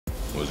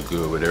What's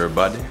good with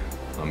everybody?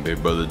 I'm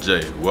Big Brother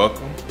Jay.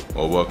 Welcome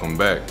or welcome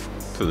back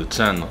to the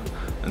channel.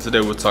 And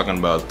today we're talking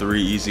about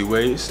 3 easy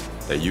ways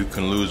that you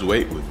can lose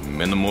weight with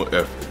minimal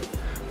effort.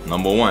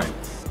 Number 1,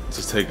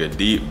 just take a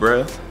deep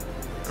breath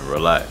and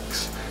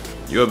relax.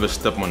 You ever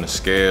step on the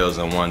scales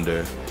and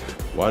wonder,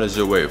 why does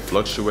your weight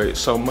fluctuate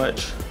so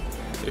much?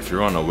 If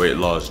you're on a weight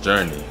loss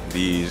journey,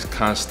 these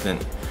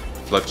constant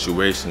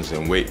fluctuations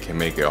in weight can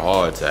make it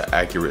hard to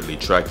accurately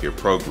track your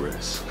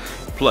progress.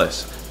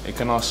 Plus, it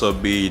can also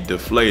be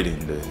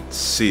deflating to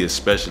see,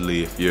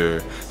 especially if you're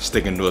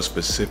sticking to a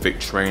specific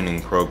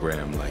training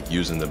program, like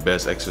using the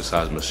best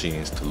exercise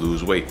machines to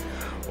lose weight,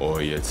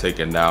 or you're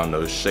taking down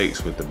those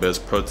shakes with the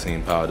best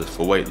protein powders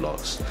for weight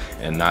loss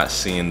and not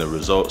seeing the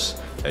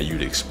results that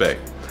you'd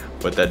expect.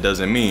 But that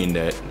doesn't mean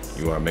that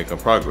you aren't making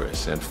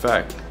progress. In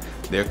fact,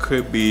 there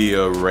could be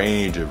a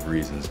range of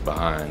reasons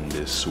behind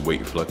this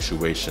weight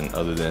fluctuation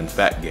other than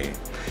fat gain.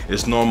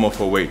 It's normal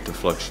for weight to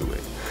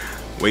fluctuate.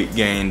 Weight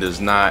gain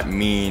does not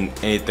mean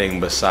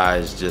anything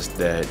besides just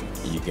that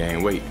you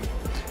gain weight.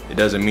 It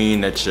doesn't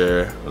mean that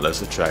you're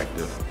less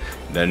attractive.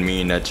 It doesn't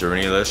mean that you're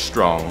any less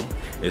strong.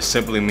 It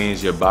simply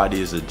means your body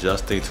is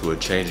adjusting to a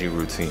changing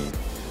routine.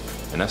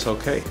 And that's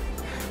okay.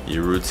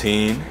 Your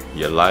routine,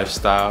 your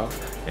lifestyle,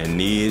 and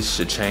needs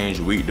should change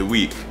week to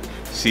week,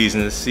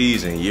 season to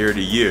season, year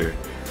to year,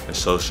 and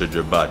so should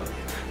your body.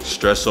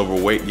 Stress over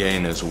weight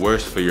gain is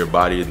worse for your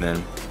body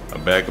than a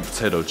bag of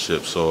potato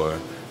chips or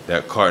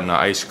that carton of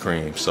ice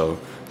cream. So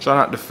try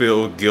not to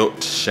feel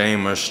guilt,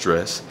 shame, or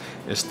stress.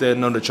 Instead,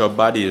 know that your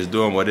body is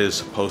doing what it is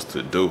supposed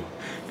to do.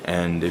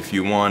 And if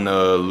you want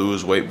to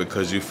lose weight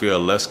because you feel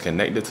less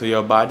connected to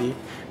your body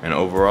and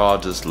overall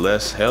just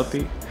less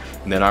healthy,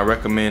 then I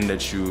recommend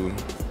that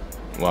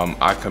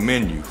I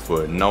commend you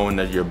for knowing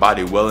that your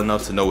body well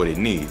enough to know what it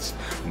needs,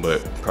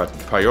 but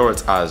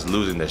prioritize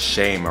losing the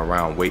shame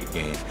around weight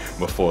gain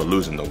before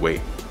losing the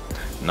weight.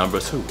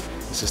 Number 2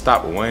 is to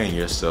stop weighing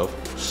yourself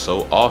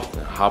so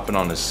often. Hopping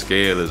on the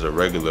scale is a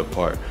regular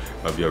part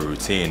of your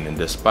routine, and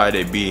despite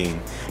it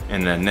being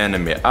an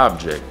inanimate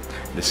object,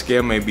 the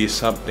scale may be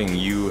something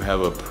you have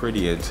a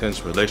pretty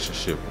intense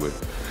relationship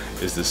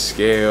with. Is the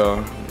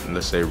scale,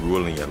 let's say,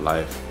 ruling your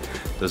life?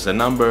 Does the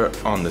number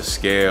on the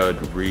scale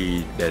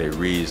that it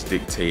reads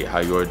dictate how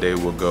your day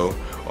will go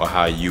or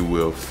how you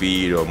will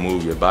feed or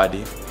move your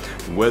body?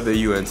 Whether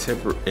you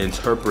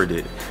interpret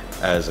it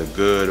as a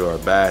good or a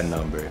bad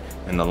number,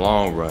 in the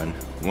long run,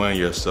 weighing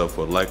yourself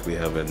will likely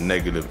have a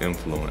negative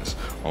influence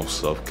on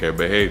self-care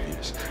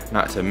behaviors,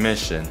 not to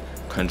mention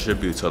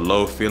contribute to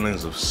low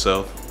feelings of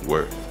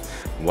self-worth.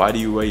 Why do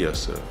you weigh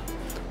yourself?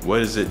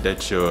 What is it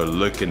that you're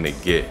looking to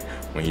get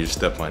when you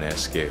step on that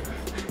scale?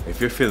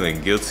 If you're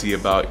feeling guilty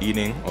about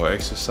eating or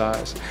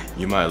exercise,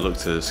 you might look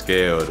to the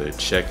scale to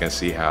check and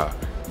see how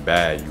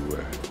bad you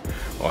were,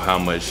 or how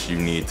much you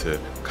need to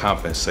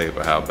compensate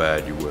for how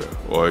bad you were.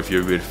 Or if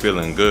you're really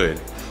feeling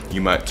good, you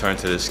might turn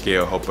to the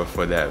scale hoping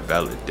for that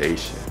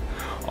validation.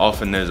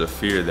 Often there's a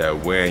fear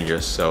that weighing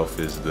yourself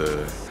is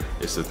the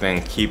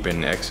thing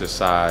keeping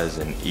exercise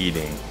and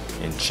eating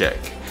in check,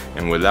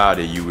 and without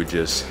it you would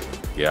just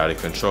get out of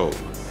control.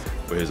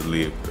 But here's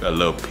a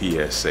little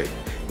PSA.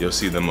 You'll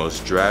see the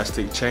most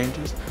drastic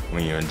changes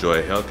when you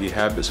enjoy healthy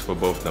habits for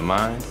both the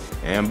mind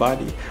and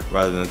body,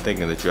 rather than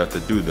thinking that you have to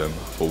do them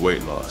for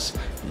weight loss.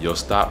 You'll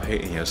stop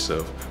hating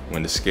yourself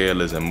when the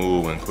scale isn't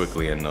moving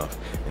quickly enough,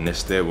 and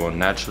instead will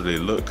naturally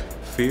look,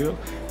 feel,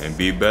 and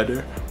be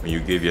better when you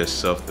give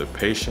yourself the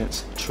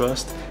patience,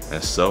 trust,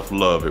 and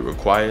self-love it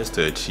requires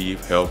to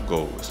achieve health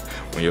goals.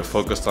 When you're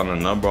focused on a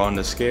number on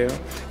the scale,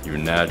 you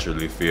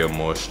naturally feel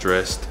more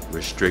stressed,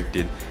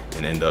 restricted,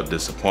 and end up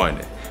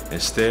disappointed.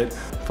 Instead,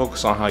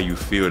 focus on how you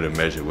feel to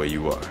measure where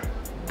you are.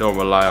 Don't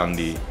rely on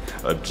the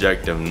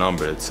objective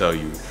number to tell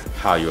you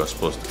how you are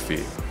supposed to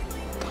feel.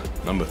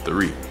 Number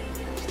 3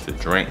 is to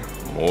drink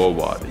more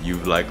water.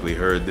 You've likely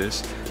heard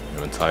this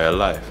your entire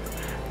life.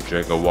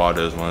 Drinking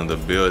water is one of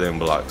the building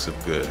blocks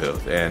of good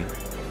health, and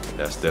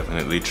that's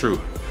definitely true.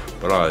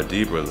 But on a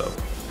deeper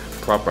level,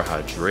 proper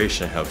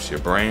hydration helps your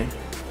brain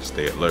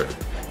stay alert,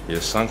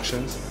 your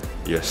cells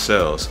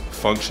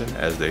function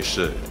as they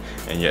should,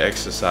 and your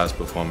exercise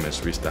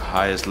performance reach the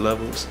highest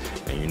levels.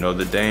 And you know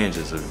the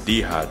dangers of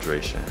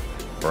dehydration,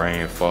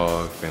 brain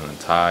fog, feeling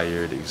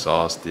tired,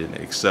 exhausted,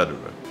 etc.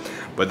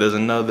 But there's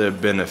another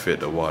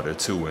benefit to water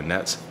too, and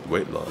that's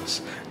weight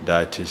loss.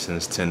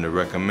 Dietitians tend to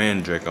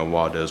recommend drinking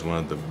water as one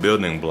of the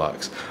building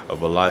blocks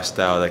of a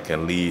lifestyle that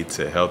can lead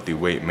to healthy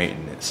weight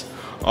maintenance.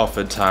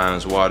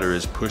 Oftentimes, water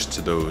is pushed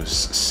to those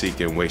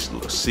seeking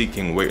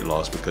weight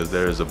loss because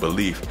there is a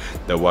belief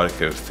that water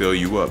can fill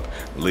you up,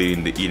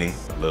 leading to eating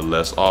a little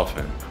less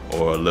often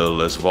or a little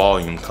less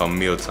volume come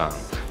mealtime.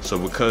 So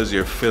because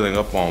you're filling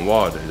up on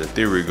water, the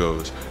theory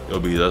goes, you'll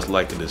be less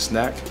likely to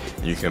snack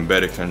and you can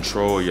better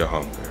control your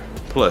hunger.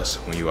 Plus,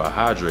 when you are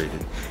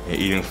hydrated and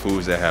eating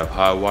foods that have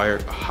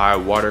high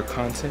water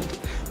content,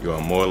 you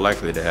are more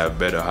likely to have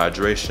better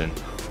hydration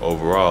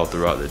overall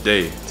throughout the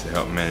day to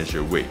help manage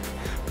your weight.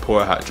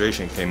 Poor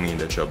hydration can mean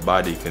that your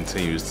body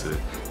continues to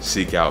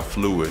seek out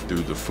fluid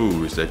through the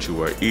foods that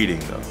you are eating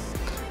though.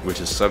 which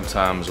is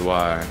sometimes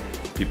why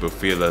people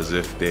feel as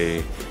if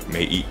they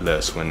may eat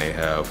less when they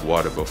have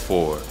water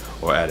before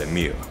or at a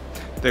meal.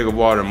 Think of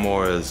water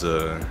more as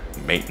a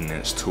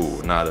maintenance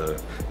tool, not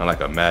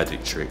like a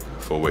magic trick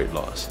for weight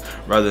loss.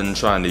 Rather than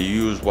trying to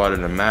use water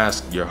to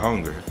mask your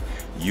hunger,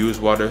 use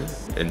water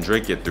and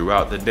drink it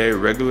throughout the day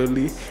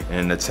regularly in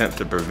an attempt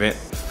to prevent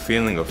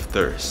feeling of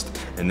thirst,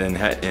 and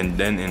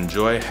then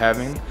enjoy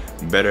having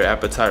better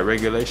appetite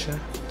regulation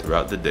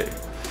throughout the day.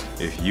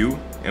 If you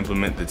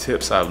implement the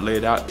tips I've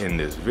laid out in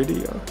this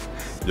video,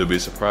 you'll be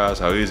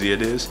surprised how easy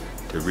it is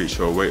to reach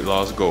your weight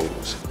loss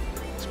goals.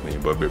 It's me,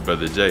 your Big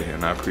Brother Jay,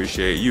 and I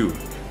appreciate you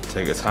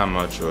taking time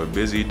out your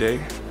busy day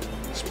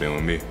to spend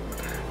with me.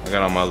 I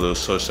got all my little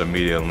social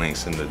media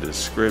links in the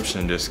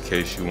description just in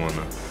case you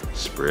wanna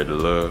spread the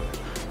love.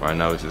 Right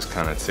now it's just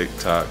kind of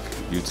TikTok,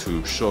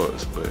 YouTube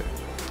shorts, but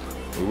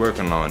we're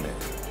working on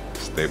it.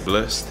 Stay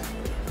blessed.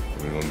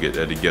 We're gonna get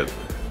that together.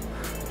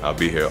 I'll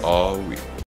be here all week.